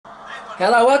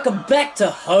Hello, welcome back to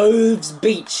Hove's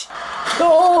Beach.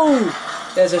 Oh,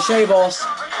 there's a shea boss.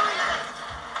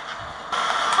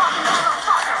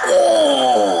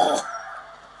 Oh,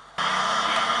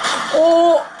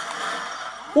 oh,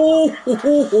 oh,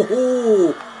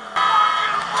 oh,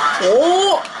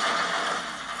 oh,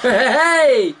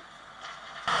 hey,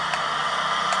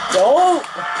 oh,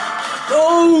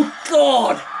 oh,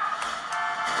 God,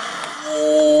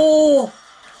 oh.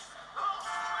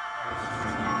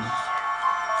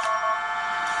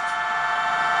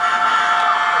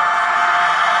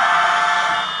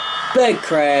 Big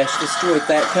crash, destroyed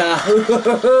that car. That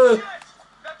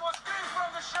was good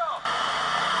from the show.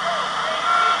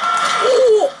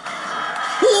 Oh.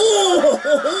 Oh.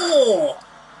 Oh.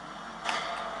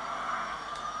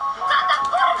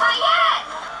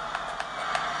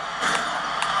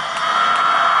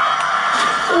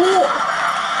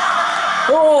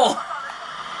 Oh.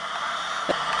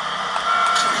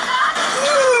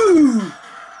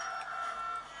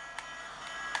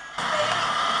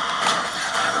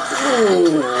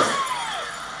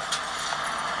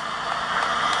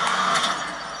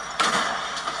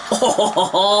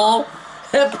 Oh,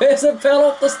 that person fell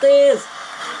off the stairs.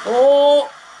 Oh.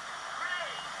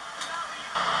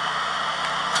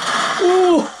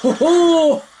 Ooh.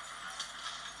 Oh.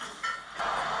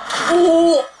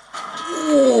 Oh.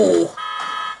 Oh.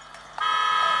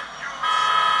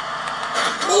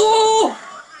 Oh.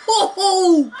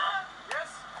 Oh.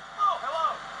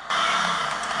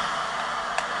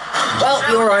 Well,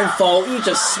 your own fault. You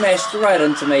just smashed right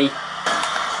into me.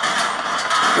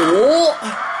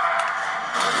 Oh.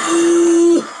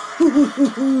 Ooh.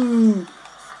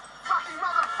 Fucking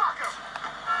motherfucker.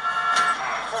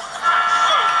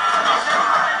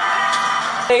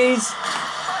 Please.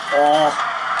 Oh.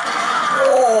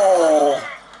 Oh.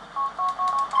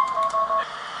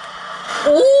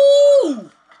 Ooh.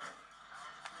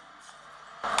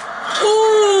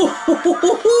 Ooh.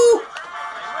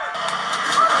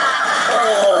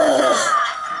 Oh.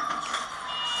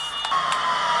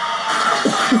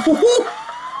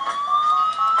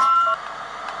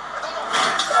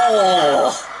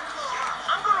 Oh.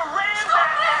 I'm gonna ram that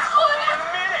asshole in a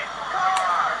minute.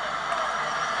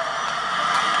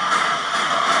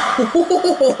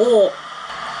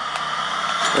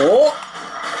 Oh.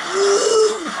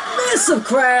 Massive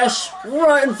crash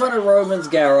right in front of Roman's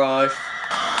garage.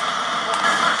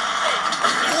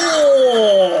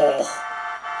 Oh.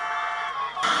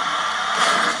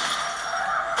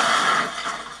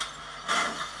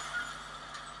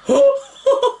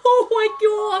 Oh my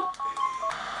God.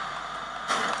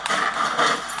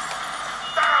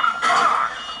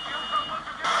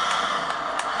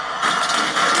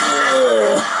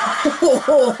 Oh.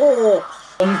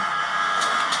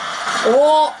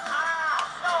 Oh. Oh.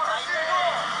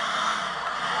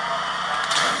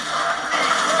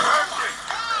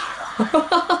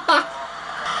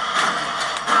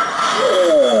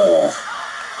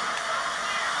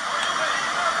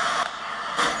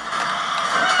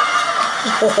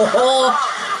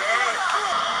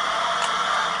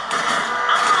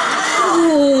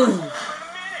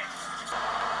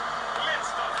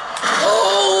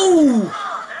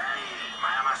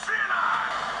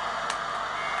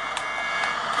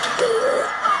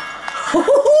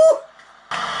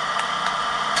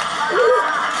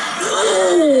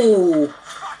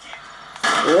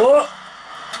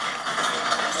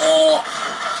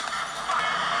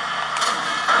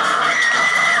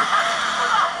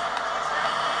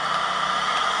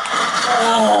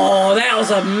 Oh, that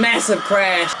was a massive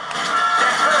crash.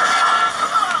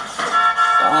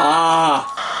 Ah.